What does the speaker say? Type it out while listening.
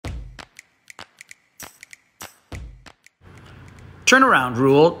Turnaround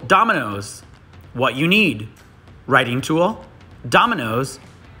rule, Dominoes. What you need: writing tool, Dominoes,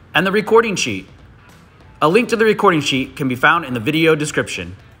 and the recording sheet. A link to the recording sheet can be found in the video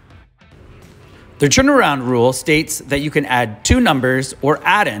description. The turnaround rule states that you can add two numbers or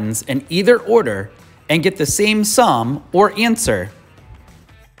addends in either order and get the same sum or answer.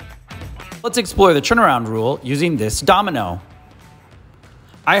 Let's explore the turnaround rule using this domino.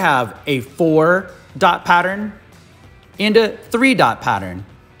 I have a 4-dot pattern and a 3-dot pattern.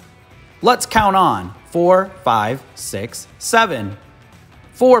 Let's count on 4, 5, 6, 7.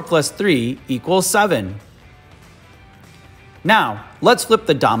 4 plus 3 equals 7. Now, let's flip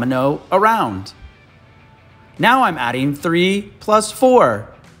the domino around. Now I'm adding 3 plus 4.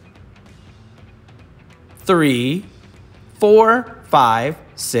 3, 4, 5,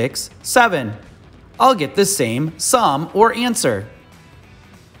 6, 7. I'll get the same sum or answer.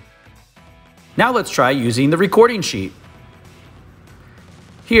 Now let's try using the recording sheet.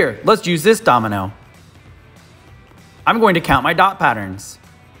 Here, let's use this domino. I'm going to count my dot patterns.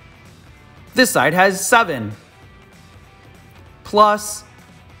 This side has 7 plus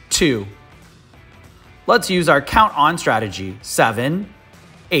 2. Let's use our count on strategy. 7,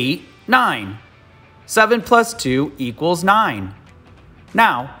 8, 9. 7 plus 2 equals 9.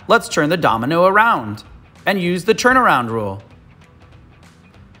 Now, let's turn the domino around and use the turnaround rule.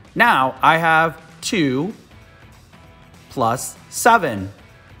 Now, I have 2 plus 7.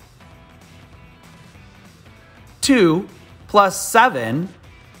 2 plus 7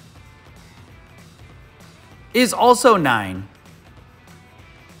 is also 9.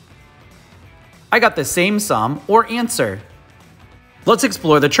 I got the same sum or answer. Let's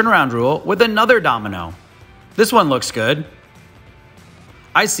explore the turnaround rule with another domino. This one looks good.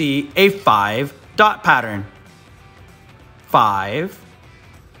 I see a 5-dot pattern. 5.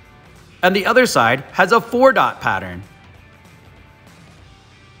 And the other side has a 4-dot pattern.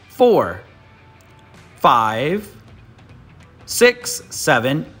 4. 5, 6,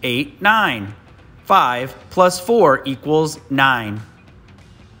 7, 8, 9. 5 plus 4 equals 9.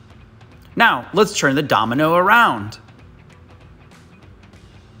 Now, let's turn the domino around.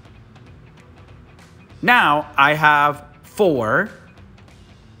 Now, I have 4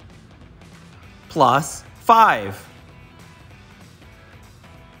 plus 5.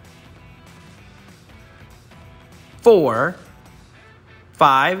 4,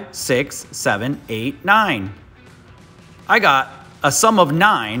 5, 6, 7, 8, 9. I got a sum of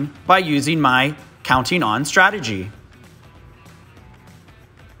 9 by using my counting on strategy.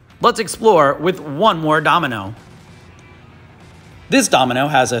 Let's explore with one more domino. This domino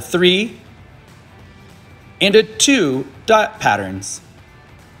has a 3 and a 2-dot patterns.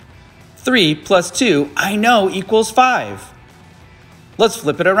 3 plus 2, I know, equals 5. Let's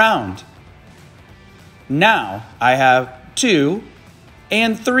flip it around. Now I have 2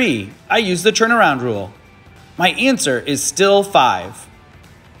 and 3. I use the turnaround rule. My answer is still 5.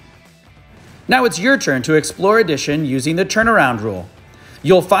 Now it's your turn to explore addition using the turnaround rule.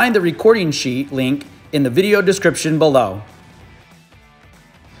 You'll find the recording sheet link in the video description below.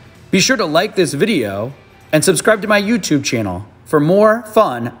 Be sure to like this video and subscribe to my YouTube channel for more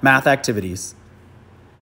fun math activities.